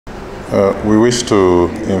We wish to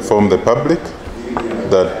inform the public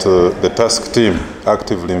that the task team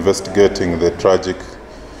actively investigating the tragic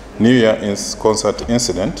New Year concert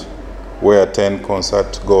incident where 10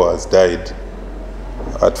 concert goers died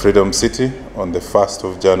at Freedom City on the 1st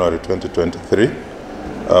of January 2023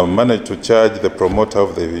 managed to charge the promoter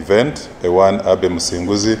of the event, one Abby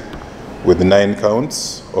Musinguzi, with 9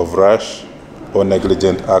 counts of rash or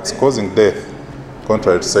negligent acts causing death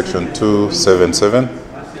contrary to Section 277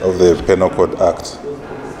 of the Penal Code Act.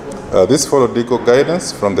 This followed legal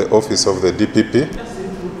guidance from the Office of the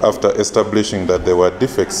DPP after establishing that there were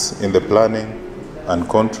defects in the planning and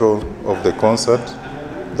control of the concert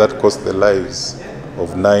that cost the lives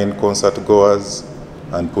of 9 concert goers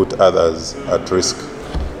and put others at risk.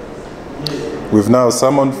 We've now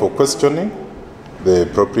summoned for questioning the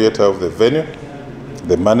proprietor of the venue,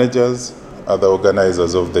 the managers, other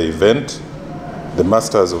organizers of the event, the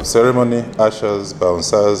masters of ceremony, ushers,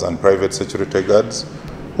 bouncers, and private security guards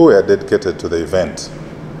who were dedicated to the event.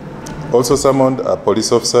 Also summoned are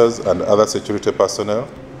police officers and other security personnel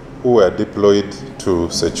who were deployed to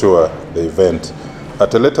secure the event.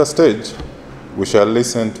 At a later stage, we shall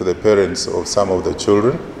listen to the parents of some of the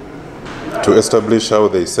children to establish how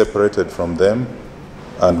they separated from them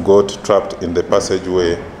and got trapped in the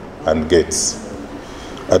passageway and gates.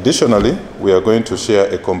 Additionally, we are going to share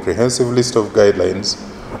a comprehensive list of guidelines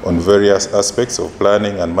on various aspects of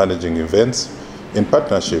planning and managing events in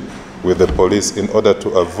partnership with the police in order to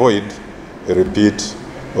avoid a repeat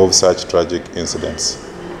of such tragic incidents.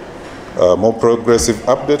 More progressive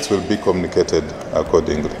updates will be communicated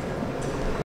accordingly.